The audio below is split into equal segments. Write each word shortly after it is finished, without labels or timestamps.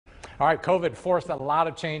All right, COVID forced a lot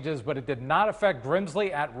of changes, but it did not affect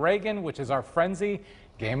Grimsley at Reagan, which is our frenzy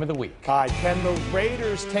game of the week. All right, can the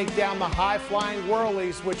Raiders take down the high-flying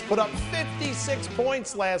Whirlies, which put up 56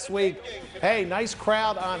 points last week? Hey, nice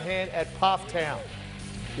crowd on hand at Pufftown.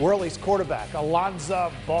 Whirlies quarterback,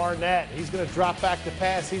 Alonzo Barnett. He's going to drop back to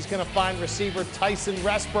pass. He's going to find receiver Tyson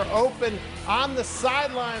Resper open on the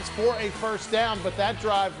sidelines for a first down, but that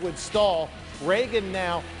drive would stall. Reagan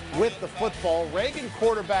now with the football. Reagan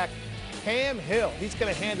quarterback Cam Hill. He's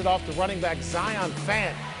going to hand it off to running back Zion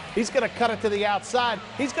Fant. He's going to cut it to the outside.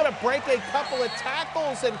 He's going to break a couple of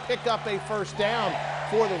tackles and pick up a first down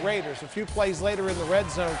for the Raiders. A few plays later in the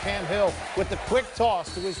red zone, Cam Hill with the quick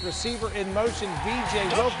toss to his receiver in motion, B.J.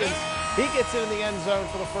 Wilkins. He gets in the end zone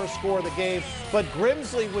for the first score of the game. But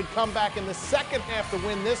Grimsley would come back in the second half to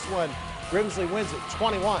win this one. Grimsley wins it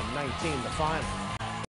 21-19 the final.